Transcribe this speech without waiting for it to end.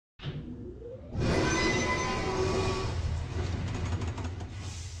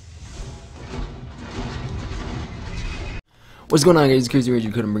What's going on, guys? It's Kerzy. You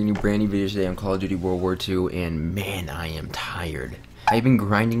couldn't bring you brand new videos today on Call of Duty World War II, and man, I am tired. I've been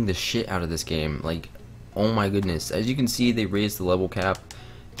grinding the shit out of this game. Like, oh my goodness. As you can see, they raised the level cap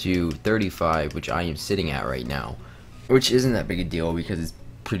to 35, which I am sitting at right now. Which isn't that big a deal because it's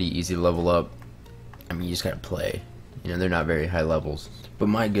pretty easy to level up. I mean, you just gotta play. You know, they're not very high levels. But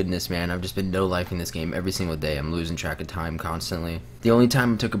my goodness, man, I've just been no-lifing this game every single day. I'm losing track of time constantly. The only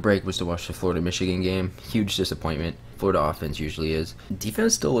time I took a break was to watch the Florida-Michigan game. Huge disappointment. Florida offense usually is.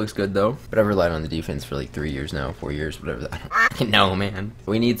 Defense still looks good though, but I've relied on the defense for like 3 years now, 4 years, whatever. I don't fucking know, man.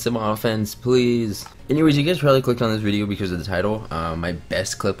 We need some offense, please. Anyways, you guys probably clicked on this video because of the title. My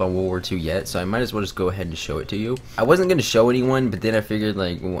best clip on World War II yet, so I might as well just go ahead and show it to you. I wasn't gonna show anyone, but then I figured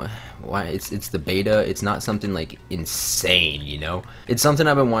like, why? It's the beta. It's not something like insane, you know. It's something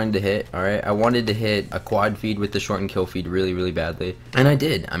I've been wanting to hit. All right, I wanted to hit a quad feed with the shortened kill feed really badly, and I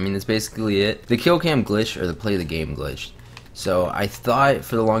did. I mean, that's basically it. The kill cam glitched or the play the game glitched. So I thought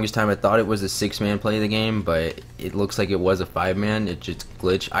for the longest time I thought it was a 6-man play of the game, but it looks like it was a 5-man. It just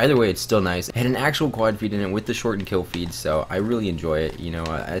glitched. Either way, it's still nice. It had an actual quad feed in it with the shortened kill feed, so I really enjoy it. You know,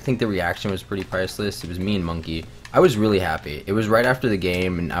 I think the reaction was pretty priceless. It was me and Monkey. I was really happy. It was right after the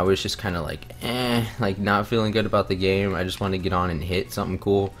game, and I was just kind of like, like not feeling good about the game. I just wanted to get on and hit something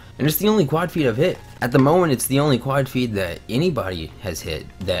cool. And it's the only quad feed I've hit. At the moment, it's the only quad feed that anybody has hit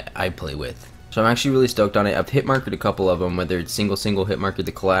that I play with. So I'm actually really stoked on it. I've hit markered a couple of them, whether it's single hit markered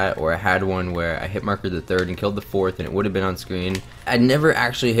the collat, or I had one where I hit markered the third and killed the fourth, and it would have been on screen. I never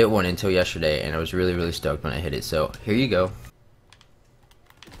actually hit one until yesterday, and I was really stoked when I hit it. So here you go.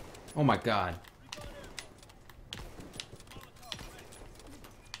 Oh my god.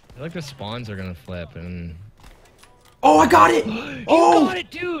 I feel like the spawns are gonna flip and... Oh, I got it! You Oh! got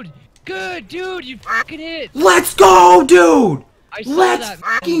it, dude! Good, dude! You fucking hit! Let's go, dude! I saw Let's that,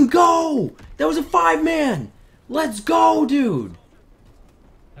 fucking go! That was a 5-man! Let's go, dude!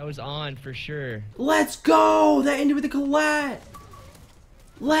 That was on for sure. Let's go! That ended with a collat!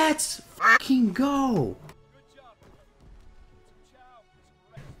 Let's fucking go!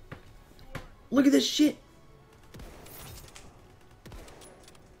 Look at this shit!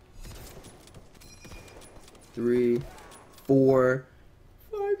 Three, 4,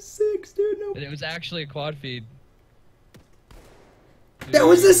 5, 6, dude, no. And it was actually a quad feed. That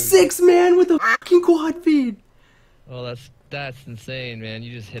was a 6-man with a fucking quad feed! Well, that's insane, man.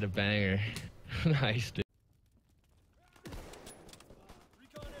 You just hit a banger. Nice, dude.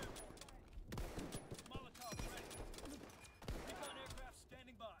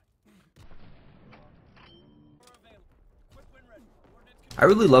 I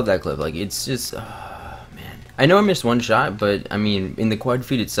really love that clip. Like, it's just, man. I know I missed one shot, but I mean, in the quad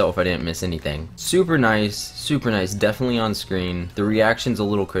feed itself, I didn't miss anything. Super nice, definitely on screen. The reaction's a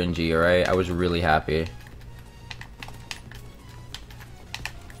little cringy, alright? I was really happy.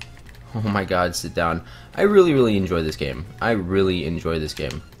 Oh my god, sit down. I really enjoy this game. I really enjoy this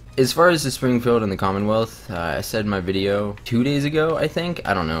game. As far as the Springfield and the Commonwealth, I said in my video 2 days ago, I think.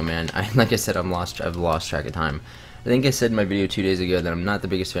 I don't know, man. Like I said, I've lost track of time. I think I said in my video 2 days ago that I'm not the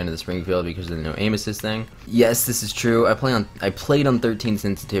biggest fan of the Springfield because of the no aim assist thing. Yes, this is true. I played on 13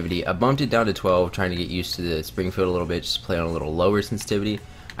 sensitivity. I bumped it down to 12, trying to get used to the Springfield a little bit, just play on a little lower sensitivity.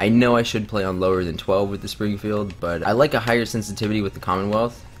 I know I should play on lower than 12 with the Springfield, but I like a higher sensitivity with the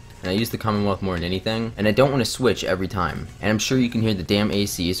Commonwealth. And I use the Commonwealth more than anything, and I don't want to switch every time. And I'm sure you can hear the damn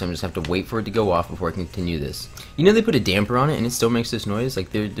AC, so I'm just have to wait for it to go off before I can continue this. You know they put a damper on it and it still makes this noise? Like,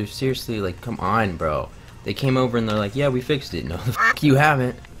 they're seriously like, come on, bro. They came over and they're like, yeah, we fixed it. No, the f*** you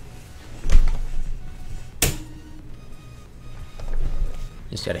haven't.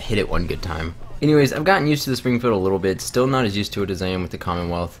 Just gotta hit it one good time. Anyways, I've gotten used to the Springfield a little bit, still not as used to it as I am with the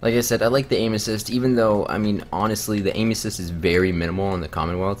Commonwealth. Like I said, I like the aim assist, even though, I mean, honestly, the aim assist is very minimal on the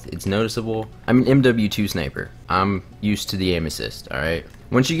Commonwealth. It's noticeable. I'm an MW2 sniper. I'm used to the aim assist, alright?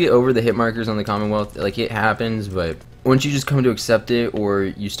 Once you get over the hit markers on the Commonwealth, like, it happens, but once you just come to accept it, or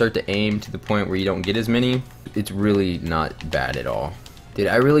you start to aim to the point where you don't get as many, it's really not bad at all. Dude,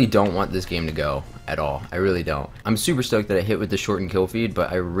 I really don't want this game to go at all. I really don't. I'm super stoked that I hit with the shortened kill feed,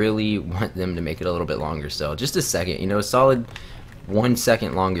 but I really want them to make it a little bit longer still. Just a second, you know, a solid 1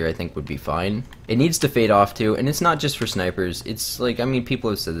 second longer I think would be fine. It needs to fade off too, and it's not just for snipers. It's like, I mean, people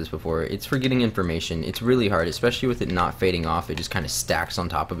have said this before. It's for getting information. It's really hard, especially with it not fading off. It just kind of stacks on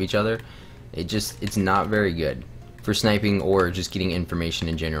top of each other. It's not very good for sniping or just getting information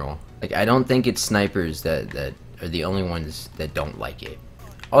in general. Like, I don't think it's snipers that are the only ones that don't like it.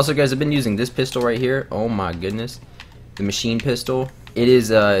 Also, guys, I've been using this pistol right here. Oh my goodness. The machine pistol. It is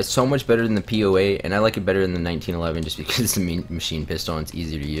so much better than the POA, and I like it better than the 1911 just because it's a machine pistol and it's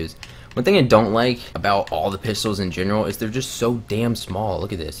easier to use. One thing I don't like about all the pistols in general is they're just so damn small.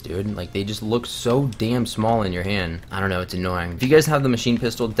 Look at this, dude. Like, they just look so damn small in your hand. I don't know, it's annoying. If you guys have the machine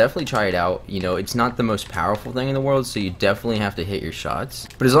pistol, definitely try it out. You know, it's not the most powerful thing in the world, so you definitely have to hit your shots.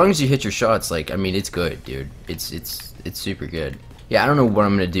 But as long as you hit your shots, like, I mean, it's good, dude. It's super good. Yeah, I don't know what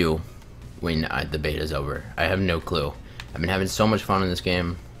I'm gonna do when the beta's over. I have no clue. I've been having so much fun in this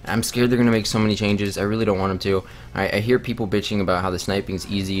game. I'm scared they're gonna make so many changes. I really don't want them to. I hear people bitching about how the sniping's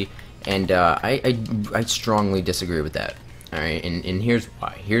easy, and I strongly disagree with that. Alright, and here's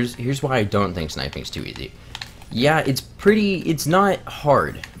why. Here's why I don't think sniping's too easy. Yeah, it's not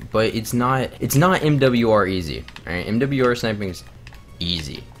hard, but it's not MWR easy. Alright, MWR sniping's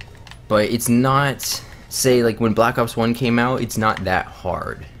easy. But it's not, say, like when Black Ops 1 came out, it's not that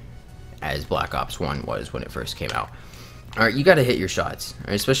hard as Black Ops 1 was when it first came out. Alright, you gotta hit your shots.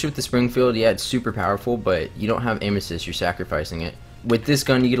 Alright, especially with the Springfield, yeah, it's super powerful, but you don't have aim assist, you're sacrificing it. With this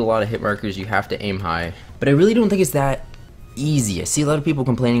gun, you get a lot of hit markers, you have to aim high. But I really don't think it's that easy. I see a lot of people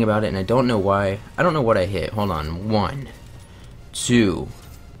complaining about it, and I don't know why. I don't know what I hit. Hold on. 1, 2.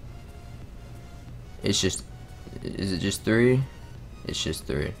 It's just... Is it just 3? It's just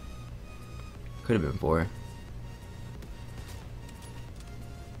 3. Could have been 4.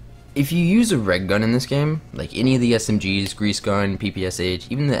 If you use a reg gun in this game, like any of the SMGs, Grease Gun, PPSH,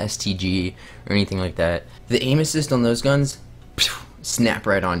 even the STG, or anything like that, the aim assist on those guns, snap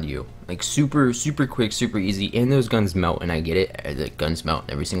right onto you. Like super quick, super easy, and those guns melt, and I get it. The guns melt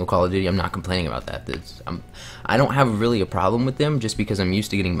in every single Call of Duty. I'm not complaining about that. I don't have really a problem with them just because I'm used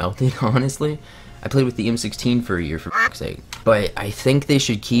to getting melted, honestly. I played with the M16 for a year, for fuck's sake. But I think they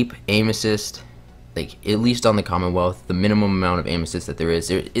should keep aim assist, like, at least on the Commonwealth, the minimum amount of aim assist that there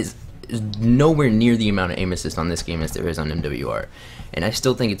is nowhere near the amount of aim assist on this game as there is on MWR. And I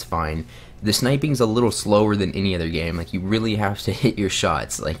still think it's fine. The sniping's a little slower than any other game. Like, you really have to hit your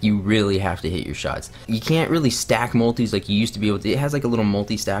shots. Like, you really have to hit your shots. You can't really stack multis like you used to be able to. It has like a little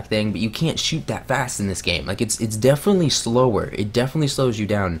multi-stack thing, but you can't shoot that fast in this game. Like, it's definitely slower. It definitely slows you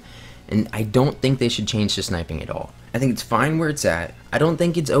down. And I don't think they should change the sniping at all. I think it's fine where it's at. I don't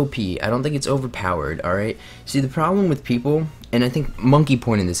think it's OP. I don't think it's overpowered, alright? See, the problem with people, and I think Monkey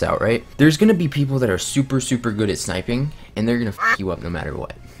pointed this out, right? There's gonna be people that are super good at sniping, and they're gonna f you up no matter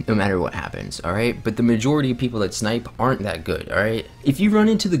what. No matter what happens, alright? But the majority of people that snipe aren't that good, alright? If you run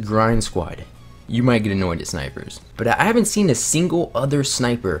into the grind squad, you might get annoyed at snipers. But I haven't seen a single other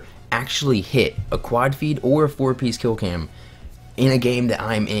sniper actually hit a quad feed or a 4-piece kill cam in a game that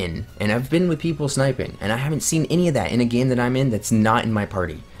I'm in. And I've been with people sniping, and I haven't seen any of that in a game that I'm in that's not in my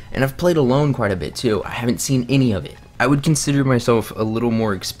party. And I've played alone quite a bit too. I haven't seen any of it. I would consider myself a little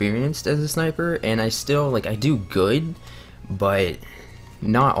more experienced as a sniper, and I still, like, I do good, but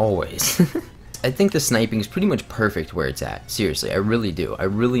not always. I think the sniping is pretty much perfect where it's at. Seriously, I really do. I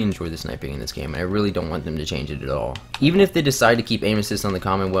really enjoy the sniping in this game, and I really don't want them to change it at all. Even if they decide to keep aim assist on the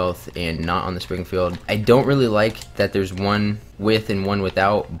Commonwealth and not on the Springfield, I don't really like that there's one with and one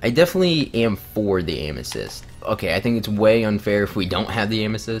without. I definitely am for the aim assist. Okay, I think it's way unfair if we don't have the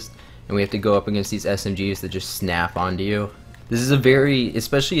aim assist, and we have to go up against these SMGs that just snap onto you. This is a very,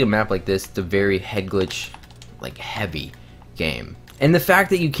 especially a map like this, it's a very head glitch, like, heavy game. And the fact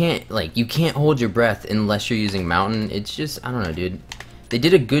that you can't hold your breath unless you're using Mountain, it's just, I don't know, dude. They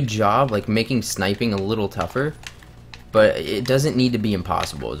did a good job, like, making sniping a little tougher, but it doesn't need to be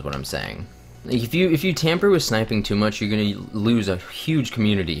impossible, is what I'm saying. Like, if you tamper with sniping too much, you're gonna lose a huge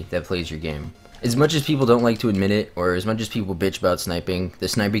community that plays your game. As much as people don't like to admit it, or as much as people bitch about sniping, the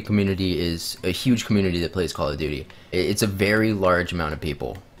sniping community is a huge community that plays Call of Duty. It's a very large amount of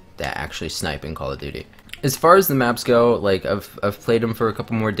people that actually snipe in Call of Duty. As far as the maps go, like, I've played them for a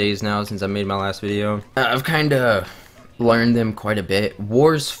couple more days now since I made my last video. I've kind of learned them quite a bit.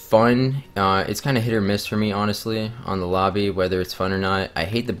 War's fun. It's kind of hit or miss for me, honestly, on the lobby, whether it's fun or not. I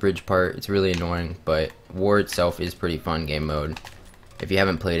hate the bridge part. It's really annoying, but War itself is pretty fun game mode. If you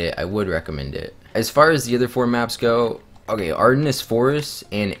haven't played it, I would recommend it. As far as the other 4 maps go, okay, Ardennes Forest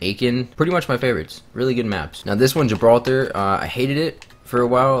and Aiken, pretty much my favorites. Really good maps. Now this one, Gibraltar, I hated it for a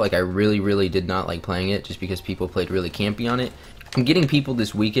while. Like, I really did not like playing it just because people played really campy on it. I'm getting people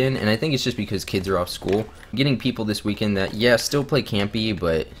this weekend, and I think it's just because kids are off school. I'm getting people this weekend that, yeah, still play campy,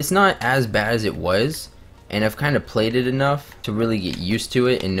 but it's not as bad as it was. And I've kind of played it enough to really get used to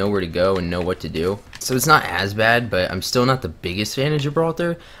it and know where to go and know what to do. So it's not as bad, but I'm still not the biggest fan of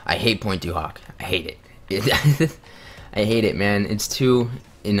Gibraltar. I hate Point Du Hoc. I hate it. I hate it, man. It's too,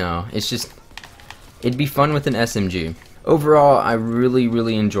 you know, it's just, it'd be fun with an SMG. Overall, I'm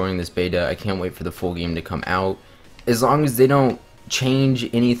really enjoying this beta. I can't wait for the full game to come out. As long as they don't change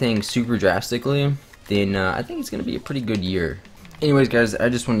anything super drastically, then I think it's going to be a pretty good year. Anyways, guys, I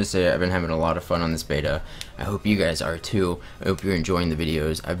just wanted to say I've been having a lot of fun on this beta. I hope you guys are too. I hope you're enjoying the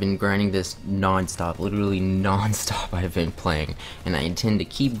videos. I've been grinding this non-stop, literally non-stop I've been playing. And I intend to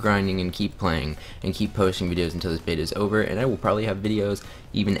keep grinding and keep playing and keep posting videos until this beta is over. And I will probably have videos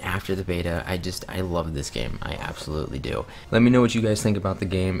even after the beta. I love this game. I absolutely do. Let me know what you guys think about the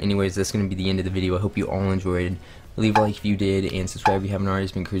game. Anyways, that's going to be the end of the video. I hope you all enjoyed. Leave a like if you did, and subscribe if you haven't already.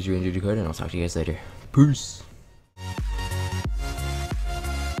 It's been Kerzy and Dakoteh, and I'll talk to you guys later. Peace!